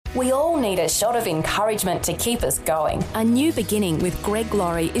We all need a shot of encouragement to keep us going. A New Beginning with Greg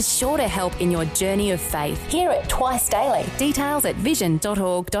Laurie is sure to help in your journey of faith. Hear it twice daily. Details at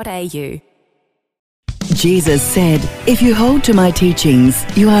vision.org.au. Jesus said, "If you hold to my teachings,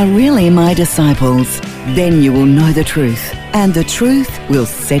 you are really my disciples. Then you will know the truth, and the truth will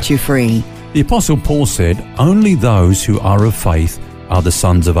set you free." The Apostle Paul said, "Only those who are of faith are the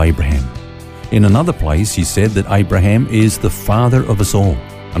sons of Abraham." In another place, he said that Abraham is the father of us all.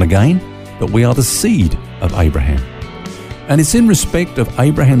 And again, that we are the seed of Abraham. And it's in respect of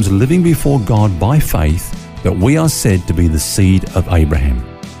Abraham's living before God by faith that we are said to be the seed of Abraham.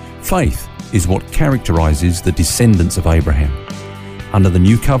 Faith is what characterizes the descendants of Abraham. Under the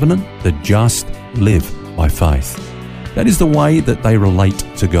new covenant, the just live by faith. That is the way that they relate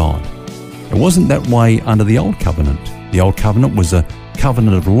to God. It wasn't that way under the old covenant. The old covenant was a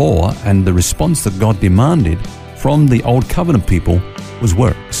covenant of law, and the response that God demanded from the old covenant people was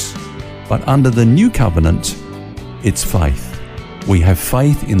works. But under the new covenant, it's faith. We have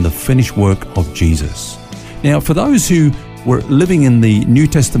faith in the finished work of Jesus. Now, for those who were living in the New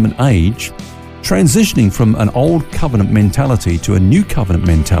Testament age, transitioning from an old covenant mentality to a new covenant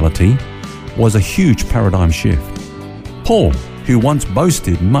mentality was a huge paradigm shift. Paul, who once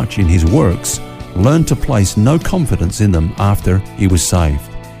boasted much in his works, learned to place no confidence in them after he was saved.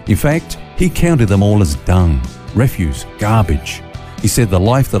 In fact, he counted them all as dung, refuse, garbage. He said, "The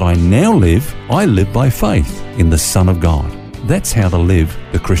life that I now live, I live by faith in the Son of God." That's how to live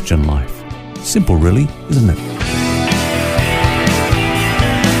the Christian life. Simple, really, isn't it?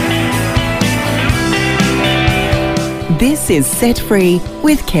 This is Set Free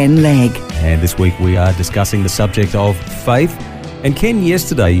with Ken Legg. And this week we are discussing the subject of faith. And Ken,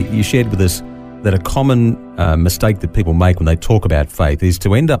 yesterday you shared with us that a common mistake that people make when they talk about faith is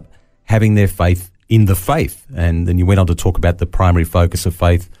to end up having their faith in the faith. And then you went on to talk about the primary focus of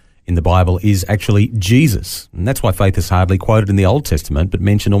faith in the Bible is actually Jesus. And that's why faith is hardly quoted in the Old Testament, but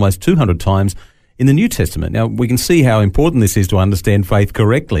mentioned almost 200 times in the New Testament. Now, we can see how important this is to understand faith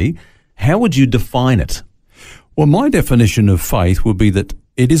correctly. How would you define it? Well, my definition of faith would be that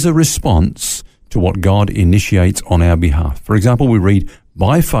it is a response to what God initiates on our behalf. For example, we read,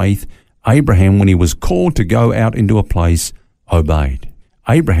 "By faith, Abraham, when he was called to go out into a place, obeyed."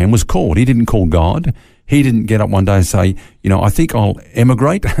 Abraham was called. He didn't call God. He didn't get up one day and say, "I think I'll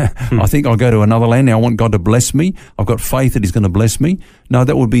emigrate. I think I'll go to another land. Now I want God to bless me. I've got faith that he's going to bless me." No,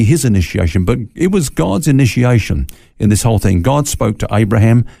 that would be his initiation. But it was God's initiation in this whole thing. God spoke to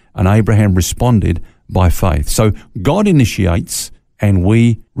Abraham, and Abraham responded by faith. So God initiates and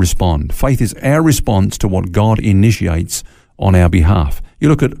we respond. Faith is our response to what God initiates on our behalf. You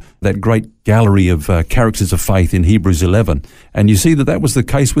look at that great gallery of characters of faith in Hebrews 11, and you see that that was the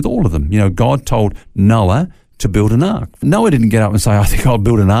case with all of them. God told Noah to build an ark. Noah didn't get up and say, "I think I'll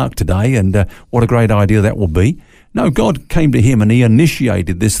build an ark today, and what a great idea that will be." No, God came to him and he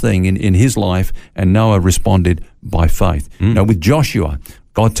initiated this thing in his life, and Noah responded by faith. With Joshua,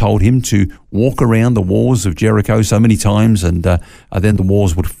 God told him to walk around the walls of Jericho so many times, and then the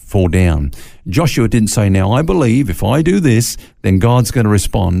walls would fall down. Joshua didn't say, "Now I believe if I do this, then God's going to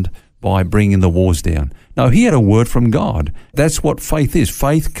respond by bringing the walls down." No, he had a word from God. That's what faith is.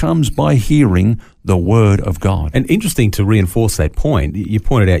 Faith comes by hearing the word of God. And interesting to reinforce that point, you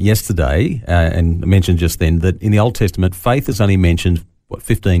pointed out yesterday and mentioned just then that in the Old Testament, faith is only mentioned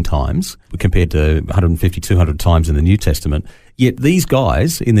 15 times compared to 150, 200 times in the New Testament. Yet these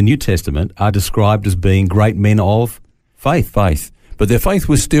guys in the New Testament are described as being great men of faith. But their faith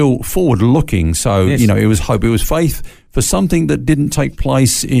was still forward-looking, so, yes. It was hope. It was faith for something that didn't take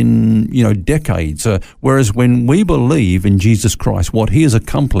place in, decades. Whereas when we believe in Jesus Christ, what he has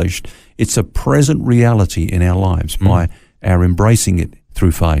accomplished, it's a present reality in our lives by our embracing it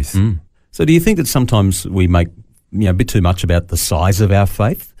through faith. So do you think that sometimes we make a bit too much about the size of our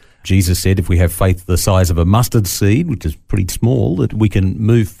faith? Jesus said if we have faith the size of a mustard seed, which is pretty small, that we can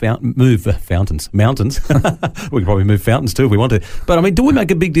move mountains. We can probably move fountains too if we want to. But, do we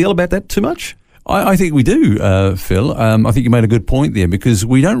make a big deal about that too much? I think we do, Phil. I think you made a good point there, because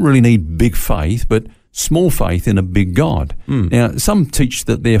we don't really need big faith, but small faith in a big God. Now, some teach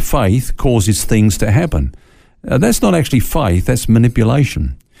that their faith causes things to happen. That's not actually faith, that's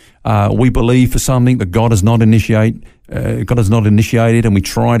manipulation. We believe for something that God has not initiated, and we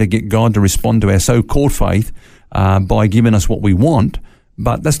try to get God to respond to our so-called faith by giving us what we want.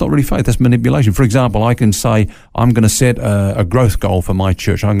 But that's not really faith. That's manipulation. For example, I can say, I'm going to set a growth goal for my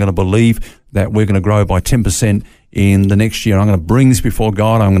church. I'm going to believe that we're going to grow by 10% in the next year. I'm going to bring this before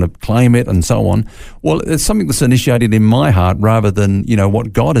God. I'm going to claim it and so on. Well, it's something that's initiated in my heart rather than,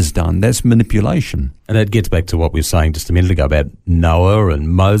 what God has done. That's manipulation. And that gets back to what we were saying just a minute ago about Noah and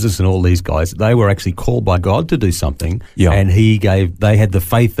Moses and all these guys. They were actually called by God to do something. Yeah. And they had the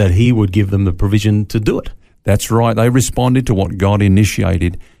faith that he would give them the provision to do it. That's right. They responded to what God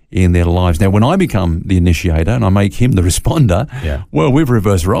initiated in their lives. Now, when I become the initiator and I make him the responder, well, we've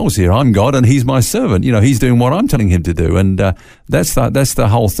reversed roles here. I'm God and he's my servant. He's doing what I'm telling him to do. And that's the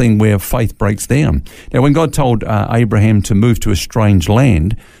whole thing where faith breaks down. Now, when God told Abraham to move to a strange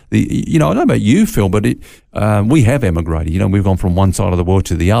land, I don't know about you, Phil, but we have emigrated. We've gone from one side of the world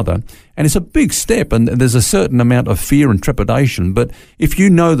to the other. And it's a big step, and there's a certain amount of fear and trepidation. But if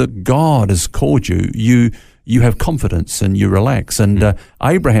you know that God has called you have confidence and you relax. And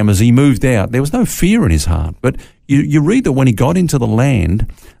Abraham, as he moved out, there was no fear in his heart. But you read that when he got into the land,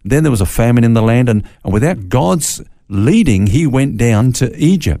 then there was a famine in the land, and without God's leading, he went down to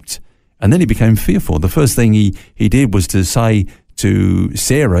Egypt. And then he became fearful. The first thing he did was to say to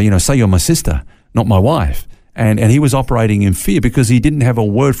Sarah, say you're my sister, not my wife. And he was operating in fear because he didn't have a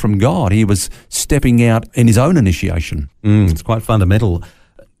word from God. He was stepping out in his own initiation. It's quite fundamental.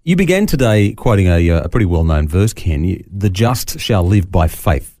 You began today quoting a pretty well-known verse, Ken. The just shall live by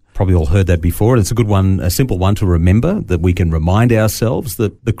faith. Probably all heard that before. It's a good one, a simple one to remember, that we can remind ourselves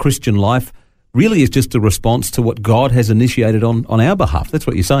that the Christian life really is just a response to what God has initiated on our behalf. That's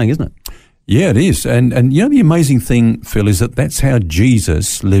what you're saying, isn't it? Yeah, it is. And the amazing thing, Phil, is that that's how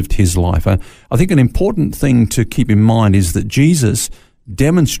Jesus lived his life. I think an important thing to keep in mind is that Jesus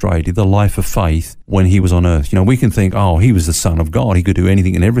demonstrated the life of faith when he was on earth. We can think, he was the Son of God. He could do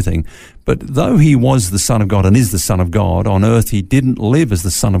anything and everything. But though he was the Son of God and is the Son of God, on earth he didn't live as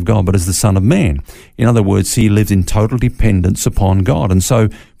the Son of God, but as the Son of Man. In other words, he lived in total dependence upon God. And so,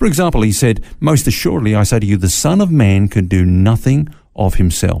 for example, he said, most assuredly, I say to you, the Son of Man can do nothing of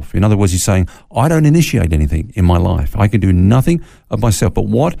himself. In other words, he's saying, I don't initiate anything in my life. I can do nothing of myself, but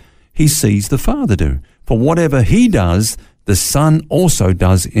what he sees the Father do. For whatever he does, the Son also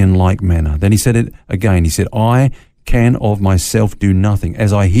does in like manner. Then he said it again. He said, I can of myself do nothing.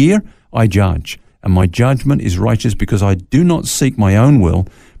 As I hear, I judge, and my judgment is righteous because I do not seek my own will,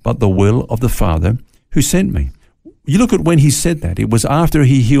 but the will of the Father who sent me. You look at when he said that. It was after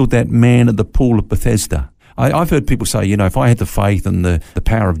he healed that man at the pool of Bethesda. I've heard people say, if I had the faith and the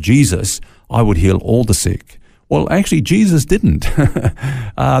power of Jesus, I would heal all the sick. Well, actually, Jesus didn't.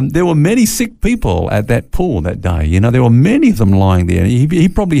 There were many sick people at that pool that day. There were many of them lying there. He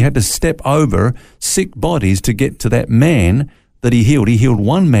probably had to step over sick bodies to get to that man that he healed. He healed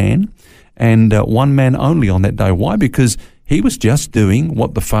one man and one man only on that day. Why? Because he was just doing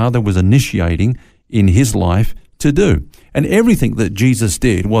what the Father was initiating in his life to do. And everything that Jesus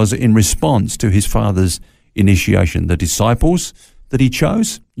did was in response to his Father's initiation. The disciples that he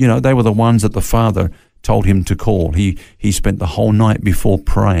chose, they were the ones that the Father told him to call. He spent the whole night before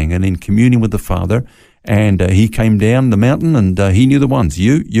praying and in communion with the Father, and he came down the mountain and he knew the ones.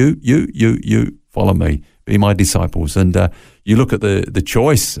 You, follow me, be my disciples. And you look at the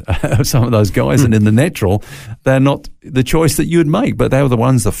choice of some of those guys, and in the natural, they're not the choice that you would make, but they were the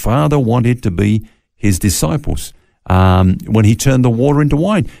ones the Father wanted to be his disciples. When he turned the water into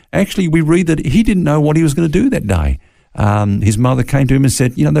wine, actually we read that he didn't know what he was going to do that day. His mother came to him and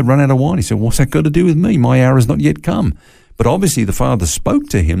said, they've run out of wine. He said, what's that got to do with me? My hour has not yet come. But obviously the Father spoke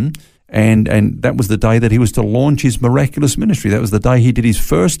to him, and that was the day that he was to launch his miraculous ministry. That was the day he did his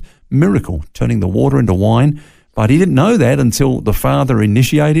first miracle, turning the water into wine. But he didn't know that until the Father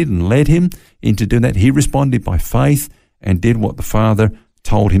initiated and led him into doing that. He responded by faith and did what the Father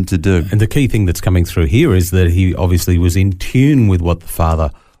told him to do. And the key thing that's coming through here is that he obviously was in tune with what the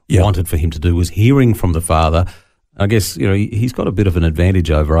Father wanted for him to do, was hearing from the Father. I guess, he's got a bit of an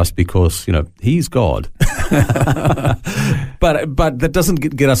advantage over us because, he's God. But that doesn't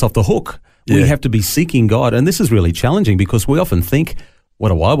get us off the hook. Yeah. We have to be seeking God. And this is really challenging because we often think, what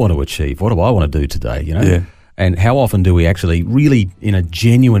do I want to achieve? What do I want to do today? Yeah. And how often do we actually really, in a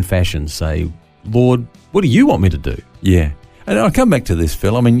genuine fashion, say, Lord, what do you want me to do? Yeah. And I come back to this,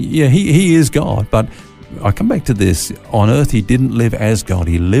 Phil. I mean, he is God, but I come back to this. On earth, he didn't live as God.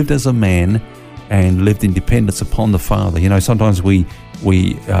 He lived as a man and lived in dependence upon the Father. Sometimes we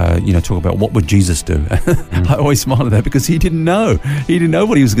talk about what would Jesus do. I always smile at that because he didn't know. He didn't know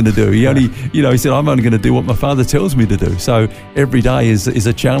what he was going to do. He only, he said, I'm only going to do what my Father tells me to do. So every day is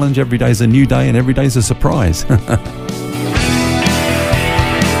a challenge. Every day is a new day, and every day is a surprise.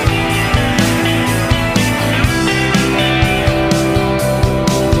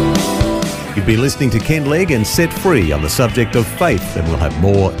 You've been listening to Ken Legg and Set Free on the subject of faith, and we'll have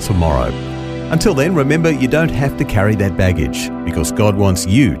more tomorrow. Until then, remember, you don't have to carry that baggage because God wants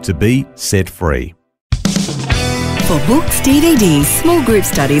you to be set free. For books, DVDs, small group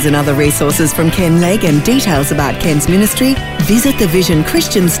studies and other resources from Ken Legg and details about Ken's ministry, visit the Vision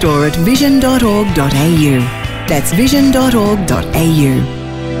Christian store at vision.org.au. That's vision.org.au.